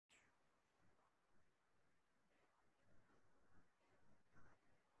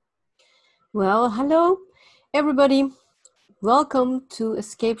Well, hello, everybody. Welcome to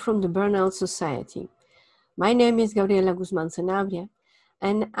Escape from the Burnout Society. My name is Gabriela Guzman Sanabria,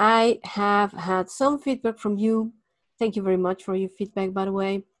 and I have had some feedback from you. Thank you very much for your feedback, by the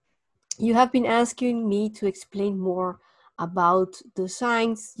way. You have been asking me to explain more about the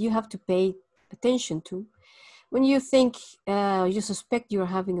signs you have to pay attention to when you think you suspect you're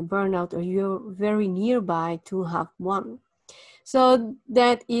having a burnout or you're very nearby to have one. So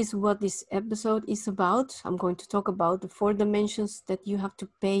that is what this episode is about. I'm going to talk about the 4 dimensions that you have to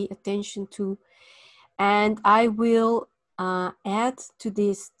pay attention to. And I will add to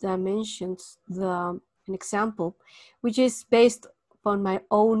these dimensions an example, which is based upon my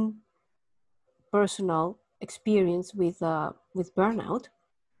own personal experience with burnout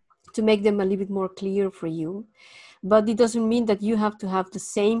to make them a little bit more clear for you. But it doesn't mean that you have to have the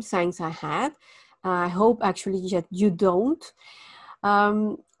same signs I had. I hope actually that you don't.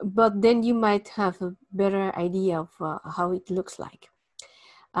 But then you might have a better idea of how it looks like.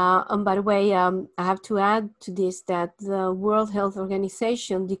 And by the way, I have to add to this that the World Health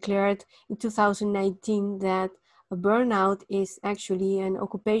Organization declared in 2019 that a burnout is actually an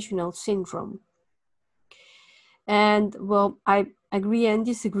occupational syndrome. And well, I agree and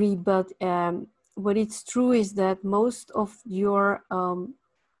disagree, but what it's true is that most of your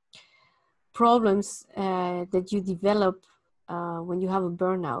problems that you develop when you have a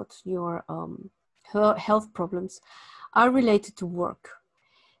burnout, your health problems, are related to work.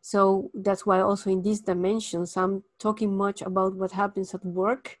 So that's why also in these dimensions, I'm talking much about what happens at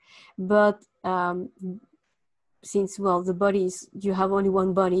work, but since, well, the body is, you have only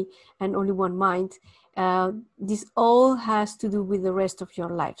one body and only one mind, this all has to do with the rest of your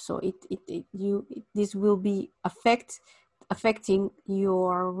life. So this will be affecting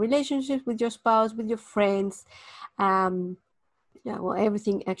your relationships with your spouse, with your friends,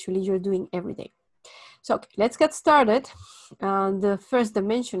 everything actually you're doing every day. So okay, let's get started. The first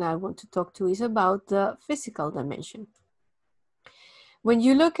dimension I want to talk to is about the physical dimension. When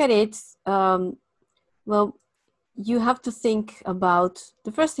you look at it, you have to think about,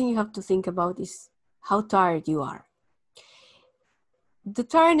 the first thing you have to think about is how tired you are. The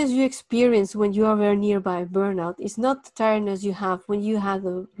tiredness you experience when you are very nearby burnout is not the tiredness you have when you had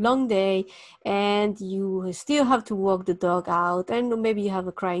a long day and you still have to walk the dog out, and maybe you have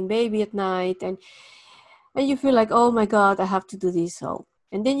a crying baby at night, and you feel like, oh my God, I have to do this all.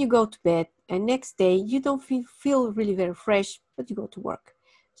 And then you go to bed, and next day you don't feel really very fresh, but you go to work.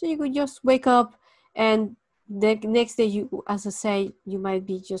 So you could just wake up, and the next day, you, as I say, you might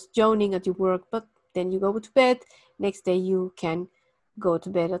be just joning at your work, but then you go to bed. Next day you can go to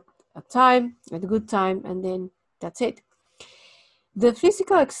bed at a good time, and then that's it. The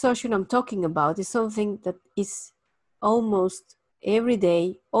physical exhaustion I'm talking about is something that is almost every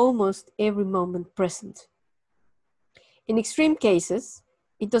day, almost every moment present. In extreme cases,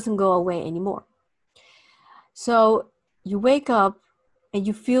 it doesn't go away anymore. So you wake up and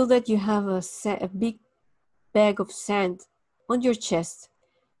you feel that you have a big bag of sand on your chest,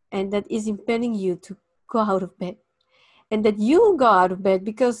 and that is impeding you to go out of bed. And that you go out of bed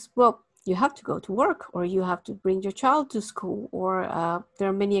because, well, you have to go to work, or you have to bring your child to school, or there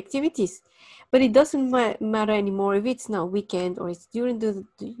are many activities. But it doesn't matter anymore if it's now weekend or it's during the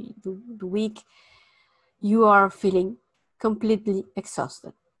week. You are feeling completely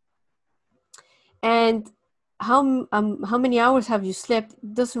exhausted. And how many hours have you slept?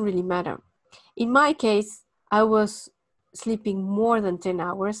 It doesn't really matter. In my case, I was sleeping more than 10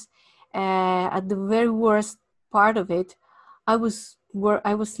 hours. At the very worst part of it, I was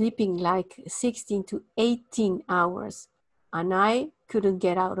sleeping like 16 to 18 hours, and I couldn't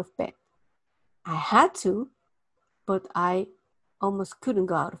get out of bed. I had to, but I almost couldn't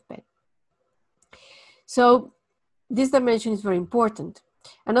go out of bed. So this dimension is very important.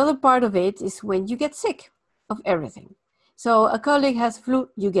 Another part of it is when you get sick of everything. So a colleague has flu,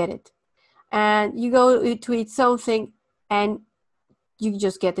 you get it. And you go to eat something and you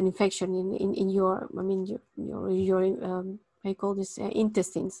just get an infection in your, I call this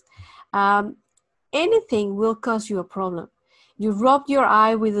intestines. Anything will cause you a problem. You rub your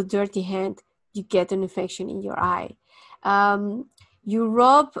eye with a dirty hand, you get an infection in your eye. You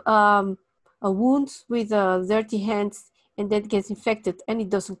rub a wound with dirty hands, and that gets infected, and it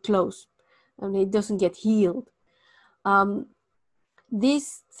doesn't close, and it doesn't get healed.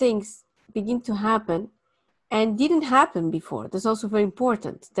 These things begin to happen and didn't happen before. That's also very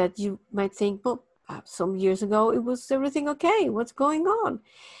important, that you might think, well, some years ago, it was everything okay. What's going on?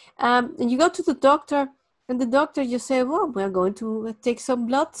 And you go to the doctor, and the doctor just say, well, we're going to take some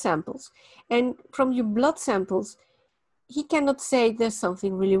blood samples. And from your blood samples, he cannot say there's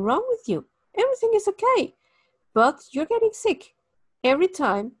something really wrong with you. everything is okay, but you're getting sick. Every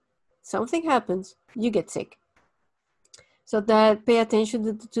time something happens, you get sick. So that pay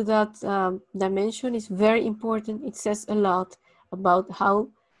attention to that dimension is very important. It says a lot about how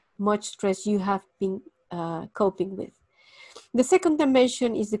much stress you have been coping with. The second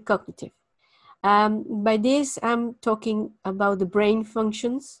dimension is the cognitive. By this, I'm talking about the brain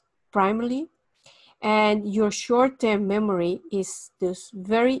functions primarily, and your short-term memory is thus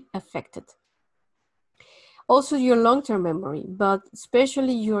very affected. Also your long-term memory, but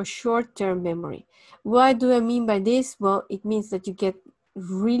especially your short-term memory. What do I mean by this? Well, it means that you get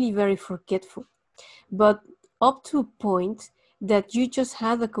really very forgetful, but up to a point that you just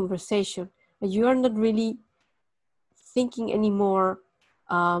had a conversation and you are not really thinking anymore,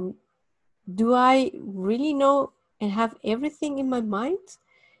 do I really know and have everything in my mind?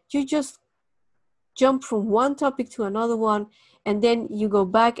 You just jump from one topic to another one, and then you go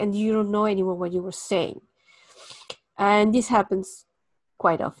back and you don't know anymore what you were saying. And this happens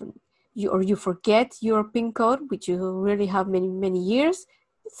quite often. You forget your PIN code, which you really have many years.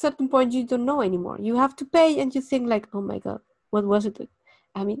 At a certain point, you don't know anymore. You have to pay, and you think like, oh my God, what was it?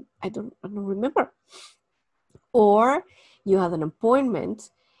 I mean, I don't remember. Or you had an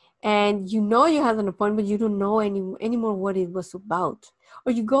appointment, and you know you had an appointment, you don't know anymore what it was about.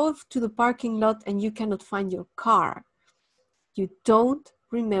 Or you go to the parking lot and you cannot find your car. You don't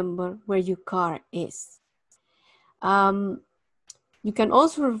remember where your car is. You can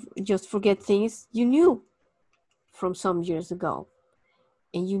also just forget things you knew from some years ago.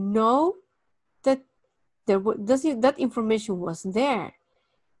 And you know that that information was there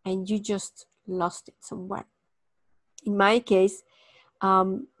and you just lost it somewhere. In my case,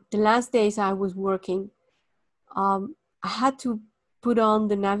 the last days I was working, I had to put on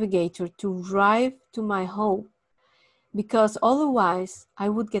the navigator to drive to my home because otherwise I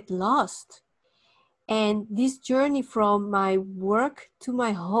would get lost. And this journey from my work to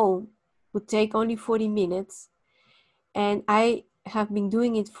my home would take only 40 minutes. And I have been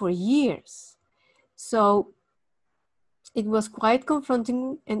doing it for years. So it was quite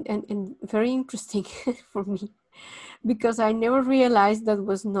confronting and very interesting for me because I never realized that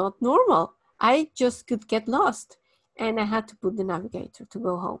was not normal. I just could get lost and I had to put the navigator to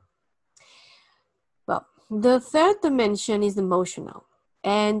go home. Well, the third dimension is emotional.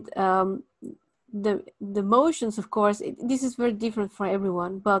 And the emotions, of course, this is very different for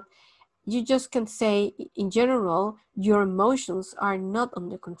everyone, but you just can say in general, your emotions are not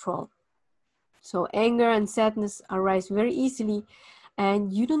under control. So anger and sadness arise very easily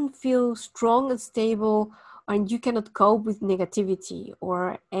and you don't feel strong and stable and you cannot cope with negativity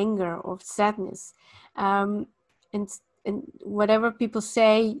or anger or sadness. And whatever people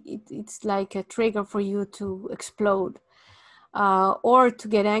say, it's like a trigger for you to explode or to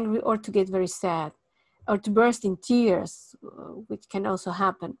get angry or to get very sad or to burst in tears, which can also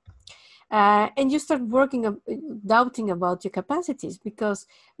happen. And you start doubting about your capacities because,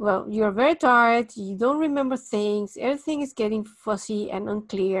 well, you're very tired, you don't remember things, everything is getting fuzzy and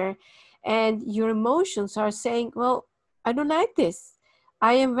unclear, and your emotions are saying, well, I don't like this.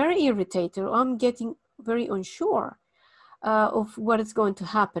 I am very irritated, or I'm getting very unsure of what is going to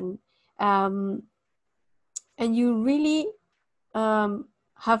happen. And you really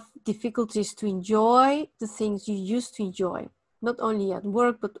have difficulties to enjoy the things you used to enjoy, not only at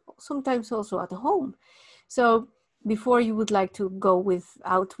work, but sometimes also at home. So before you would like to go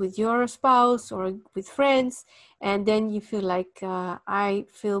out with your spouse or with friends, and then you feel like, I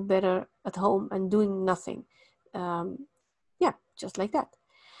feel better at home and doing nothing. Yeah, just like that.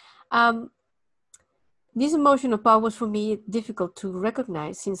 This emotional power was for me difficult to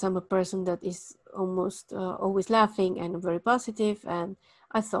recognize since I'm a person that is almost always laughing and very positive, and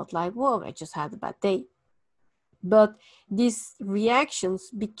I thought like, whoa, I just had a bad day. But these reactions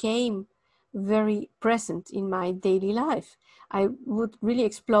became very present in my daily life. I would really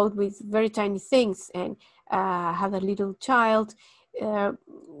explode with very tiny things and had a little child,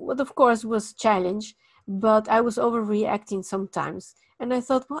 what of course was a challenge, but I was overreacting sometimes. And I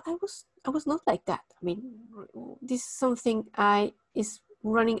thought, well, I was not like that. I mean, this is something is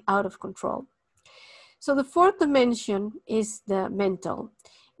running out of control. So the fourth dimension is the mental.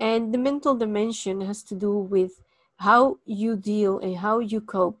 And the mental dimension has to do with how you deal and how you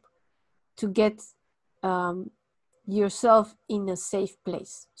cope to get yourself in a safe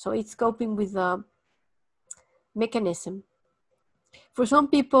place. So it's coping with a mechanism. For some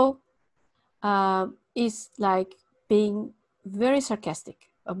people, it's like being very sarcastic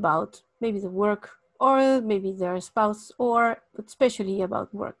about maybe the work or maybe their spouse, or especially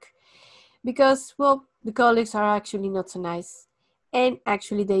about work. Because, well, the colleagues are actually not so nice and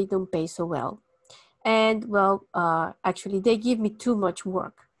actually they don't pay so well. And well, actually they give me too much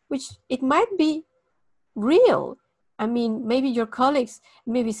work, which it might be real. I mean, maybe your colleagues,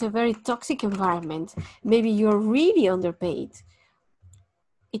 maybe it's a very toxic environment. Maybe you're really underpaid.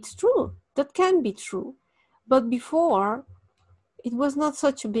 It's true. That can be true. But before, it was not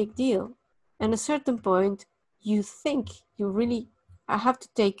such a big deal. And at a certain point, you think you really, I have to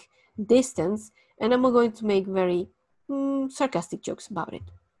take distance, and I'm going to make very sarcastic jokes about it.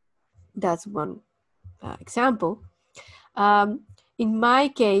 That's one example. Um, in my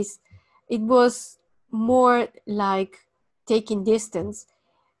case, it was more like taking distance,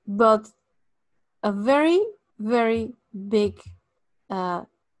 but a very, very big uh,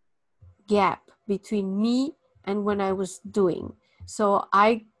 gap between me and when I was doing. So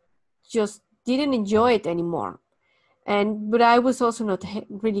I just didn't enjoy it anymore. But I was also not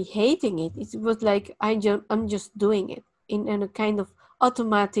really hating it. It was like I'm just doing it in a kind of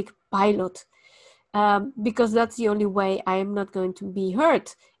automatic pilot, because that's the only way I am not going to be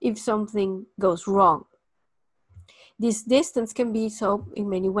hurt if something goes wrong. This distance can be so in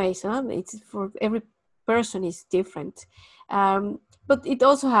many ways. It's for every person is different. But it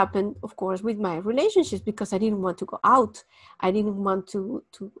also happened, of course, with my relationships, because I didn't want to go out. I didn't want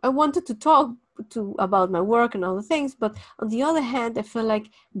I wanted to talk about my work and other things. But on the other hand, I felt like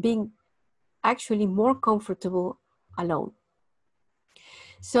being actually more comfortable alone.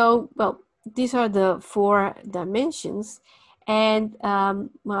 So, well, these are the 4 dimensions. And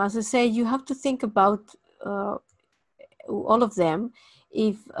well, as I say, you have to think about all of them.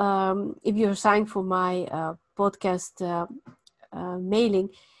 If you're signed for my podcast mailing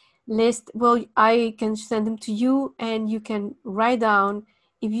list, well, I can send them to you, and you can write down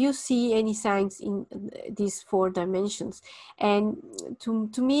if you see any signs in these 4 dimensions. And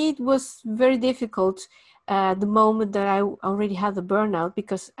to me, it was very difficult the moment that I already had the burnout,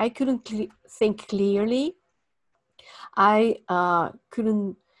 because I couldn't think clearly. I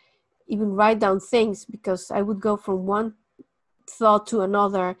couldn't even write down things, because I would go from one thought to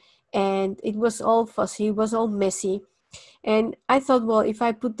another, and it was all fuzzy, it was all messy. And I thought, well, if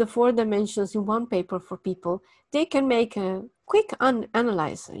I put the 4 dimensions in one paper for people, they can make a quick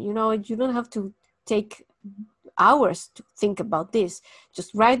analyzer. You know, you don't have to take hours to think about this.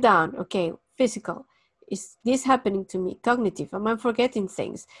 Just write down, okay, physical. Is this happening to me? Cognitive, am I forgetting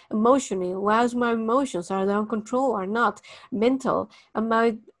things? Emotionally, how's my emotions? Are they on control or not? Mental, am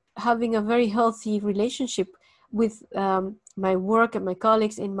I having a very healthy relationship with my work and my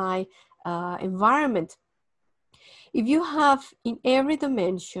colleagues in my environment? If you have in every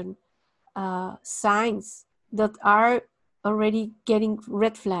dimension signs that are already getting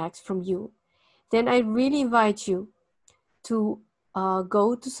red flags from you, then I really invite you to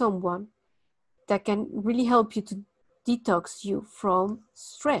go to someone that can really help you to detox you from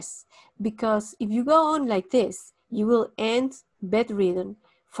stress. Because if you go on like this, you will end bedridden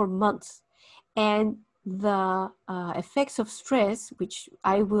for months. And the effects of stress, which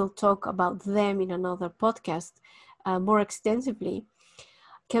I will talk about them in another podcast more extensively,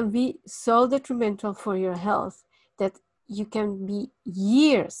 can be so detrimental for your health that you can be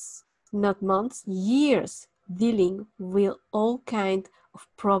years, not months, years, dealing with all kinds of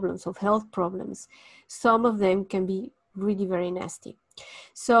problems, of health problems. Some of them can be really very nasty.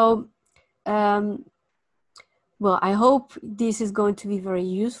 So, well, I hope this is going to be very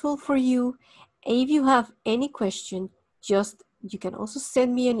useful for you. If you have any question, you can also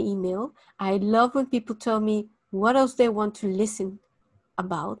send me an email. I love when people tell me what else they want to listen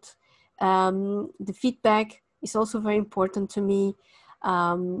about. The feedback is also very important to me.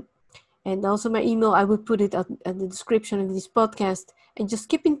 And also my email, I will put it at the description of this podcast. And just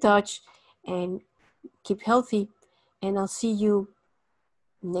keep in touch and keep healthy. And I'll see you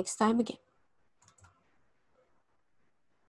next time again.